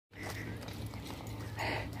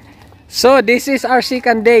So this is our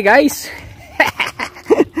second day, guys.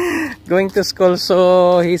 Going to school,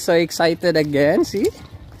 so he's so excited again. See?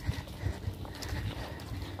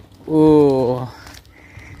 Oh,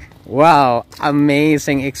 wow,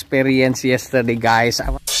 amazing experience yesterday, guys.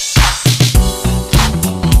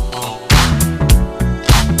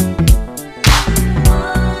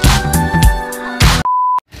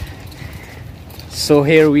 So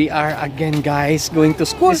here we are again, guys, going to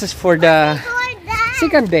school. This is for the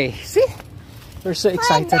second day. See, we're so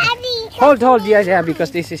excited. Hold, yeah, because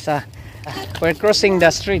this is we're crossing the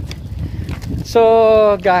street.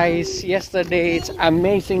 So guys, yesterday it's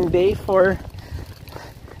amazing day for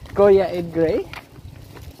Kuya Edgrey.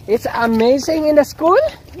 It's amazing in the school.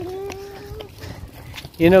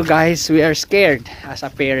 You know, guys, we are scared as a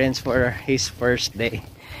parents for his first day.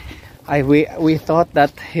 We thought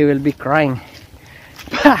that he will be crying,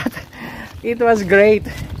 but it was great.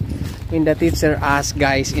 When the teacher asked,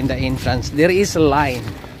 guys, in the entrance, there is a line.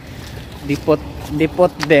 They put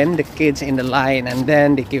them, the kids, in the line, and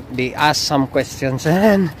then they ask some questions,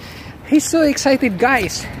 and he's so excited,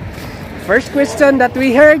 guys. First question that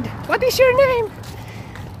we heard, what is your name?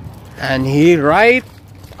 And he right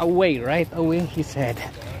away he said,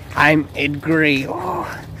 I'm Edgrey. Oh.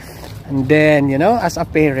 And then, you know, as a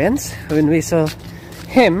parents, when we saw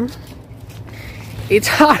him, it's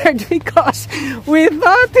hard because we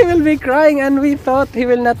thought he will be crying and we thought he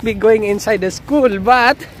will not be going inside the school.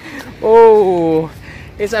 But oh,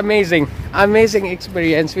 it's amazing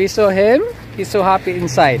experience. We saw him, he's so happy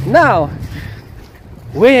inside. Now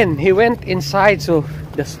when he went inside, so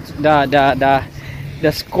the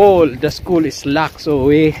school is locked, so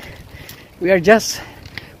we are just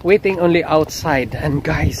waiting only outside. And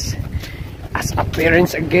guys, as a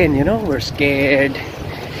parents again, you know, we're scared.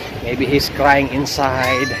 Maybe he's crying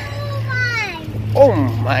inside. Oh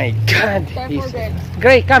my God!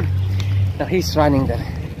 Gray, come! Now he's running there.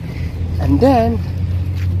 And then,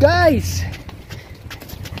 guys,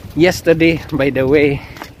 yesterday, by the way,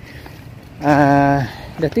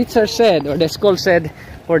 the teacher said, or the school said,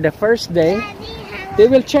 for the first day, they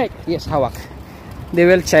will check. Yes, hawak. They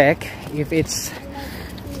will check if it's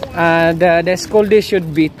the school day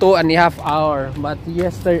should be 2.5 hours. But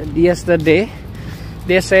yesterday,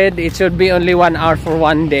 they said it should be only 1 hour for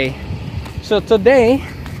one day. So today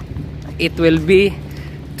it will be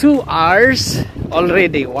 2 hours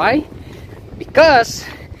already. Why? Because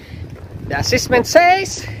the assessment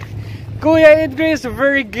says Kuya Edgrey is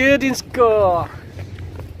very good in school.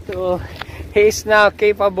 So he is now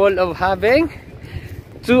capable of having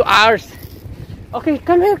 2 hours. Okay,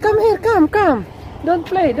 come here, come. Don't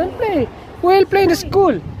play. We'll play in the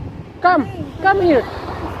school. Come here.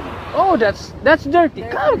 Oh, that's dirty.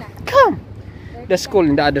 Come. The school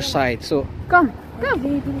in the other side. So come.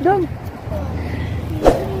 Don't.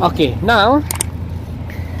 Okay, now,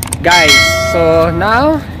 guys. So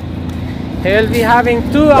now he'll be having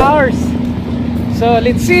 2 hours. So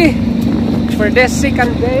let's see for this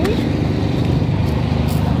second day.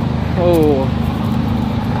 Oh.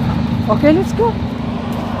 Okay, let's go.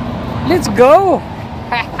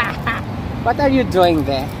 What are you doing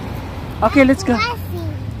there? Okay, let's go.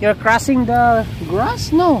 You're crossing the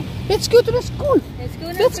grass? No. Let's go to the school.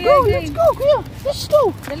 Let's go. Kuya. Let's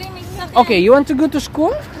go. Okay, you want to go to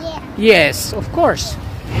school? Yeah. Yes, of course.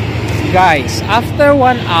 Guys, after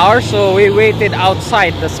 1 hour, so we waited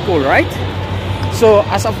outside the school, right? So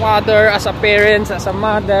as a father, as a parent, as a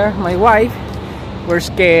mother, my wife, we're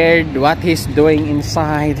scared what he's doing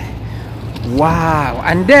inside. Wow.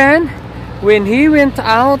 And then when he went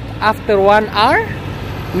out after 1 hour,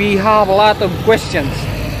 we have a lot of questions.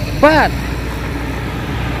 But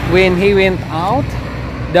when he went out,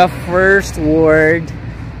 the first word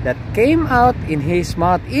that came out in his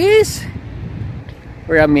mouth is,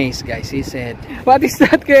 we're amazed, guys. He said, what is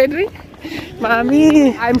that, Henry?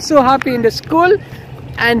 Mommy, I'm so happy in the school,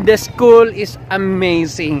 and the school is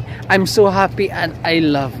amazing. I'm so happy and I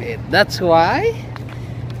love it. That's why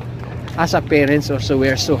as a parents also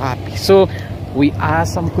we're so happy. So we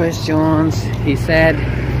asked some questions. He said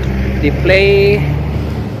they play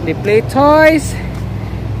toys.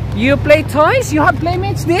 You play toys? You have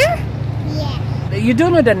playmates there? Yeah. You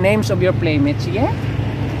don't know the names of your playmates yet?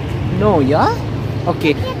 No, yeah?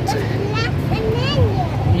 Okay.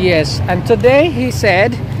 Yes, and today he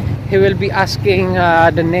said he will be asking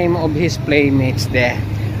the name of his playmates there.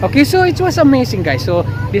 Okay, so it was amazing, guys. So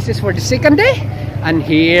this is for the second day, and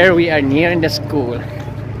here we are near in the school.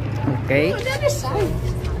 Okay. Oh, the other side.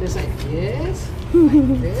 This side. Yes.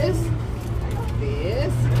 This.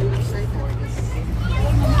 This.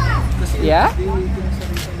 Yeah?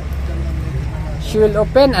 She will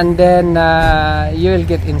open and then you will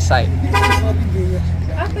get inside.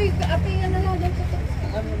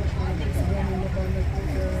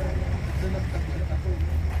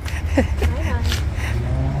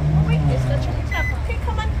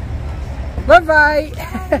 Bye-bye!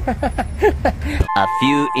 A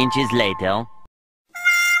few inches later.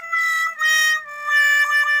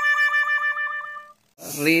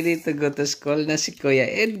 Ready to go to school na si Kuya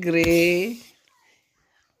Edgrey.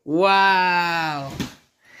 Wow!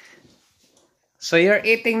 So you're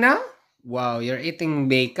eating now? Wow, you're eating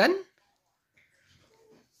bacon?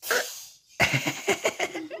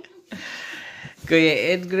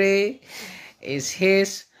 Kuya Edgrey is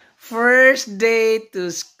his first day to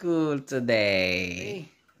school today.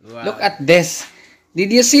 Wow. Look at this.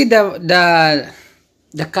 Did you see the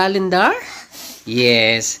calendar?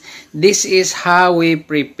 Yes. This is how we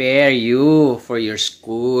prepare you for your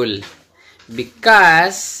school.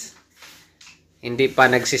 Because hindi pa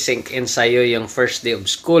nagsisink in sa'yo yung first day of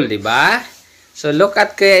school, di ba? So look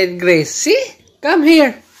at Kuya Edgrey. See? Come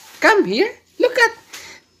here. Come here. Look at.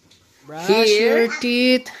 Brush your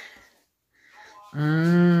teeth.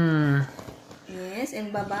 Yes,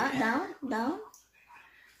 and baba, down.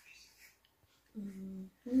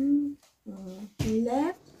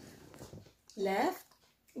 Left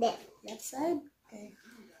side.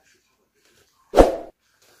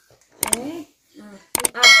 Okay. Up,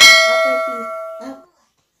 upper teeth, up.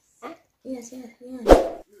 Yes, yeah.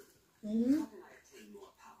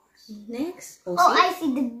 Next. Oh, I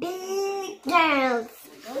see the big girls.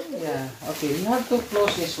 Yeah, okay. You have to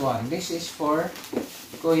close this one. This is for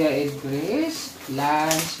Kuya Edgrey's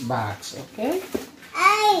lunch box, okay?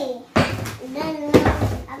 Hey! It's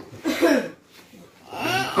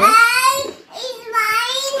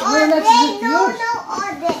mine. No, that's yours.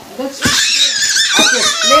 That's okay.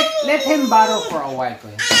 Let him borrow for a while,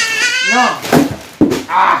 Kuya. No.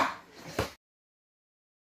 Ah.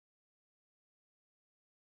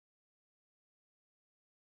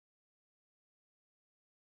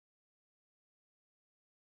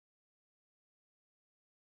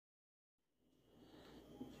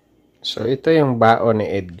 So, ito yung baon ni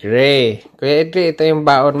Edgrey. Kuya Edgrey, ito yung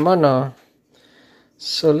baon mo, no?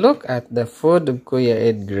 So, look at the food of Kuya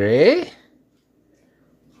Edgrey.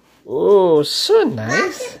 Oh, so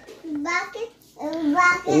nice. Bucket.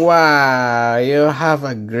 Wow, you have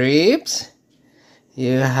a grapes.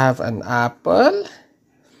 You have an apple.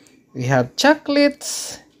 We have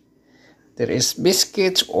chocolates. There is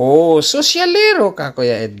biscuits. Oh, sosyalero ka,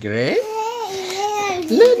 Kuya Edgrey.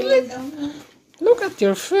 Look at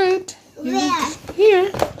your food. Here.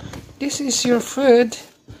 This is your food.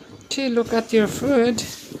 See, look at your food.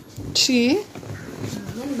 See?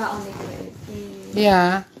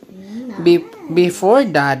 Yeah. Before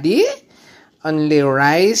Daddy, only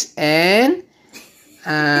rice and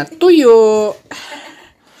tuyo.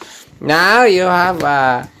 Now you have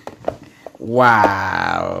a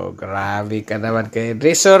wow. Grabe ka naman, Kuya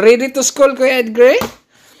Edgrey. So, ready to school, Kuya Edgrey?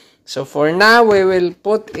 So, for now, we will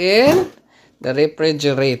put in the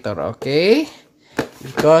refrigerator, okay?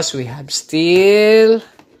 Because we have still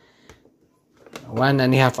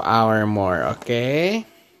 1.5 hours more, okay?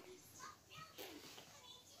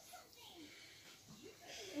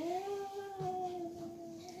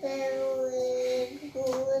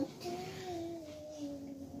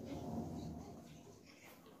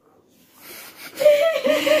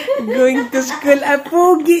 Going to school.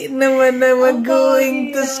 Pogi naman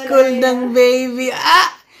going to school ng baby.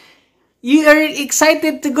 You are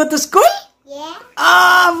excited to go to school? Yeah.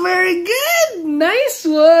 Very good. Nice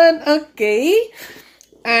one. Okay.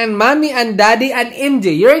 And Mommy and Daddy and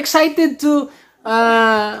MJ, you're excited to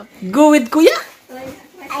go with Kuya?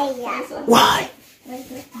 Why?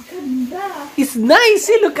 It's nice.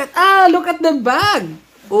 See, look at the bag.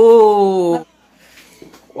 Oh.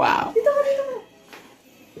 Wow.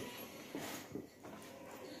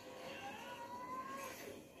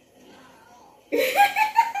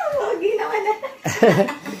 Pogi naman na.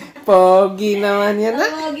 Pogi naman yan.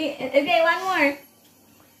 Pogi. Okay, one more.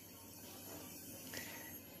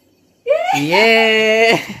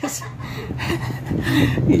 Yes.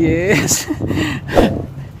 Yes.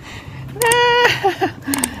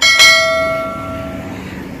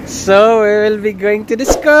 So, we will be going to the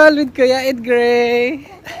school with Kuya Edgrey.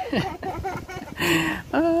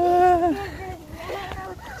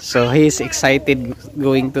 So, he's excited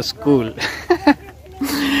going to school.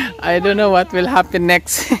 I don't know what will happen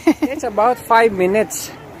next. It's about 5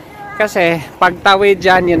 minutes. Kasi, pagtawid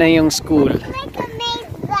dyan, yun na yung school.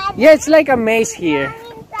 Yeah, it's like a maze here.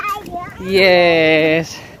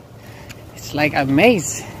 Yes. It's like a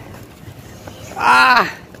maze.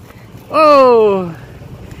 Oh!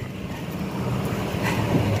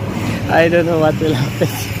 I don't know what will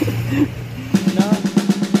happen.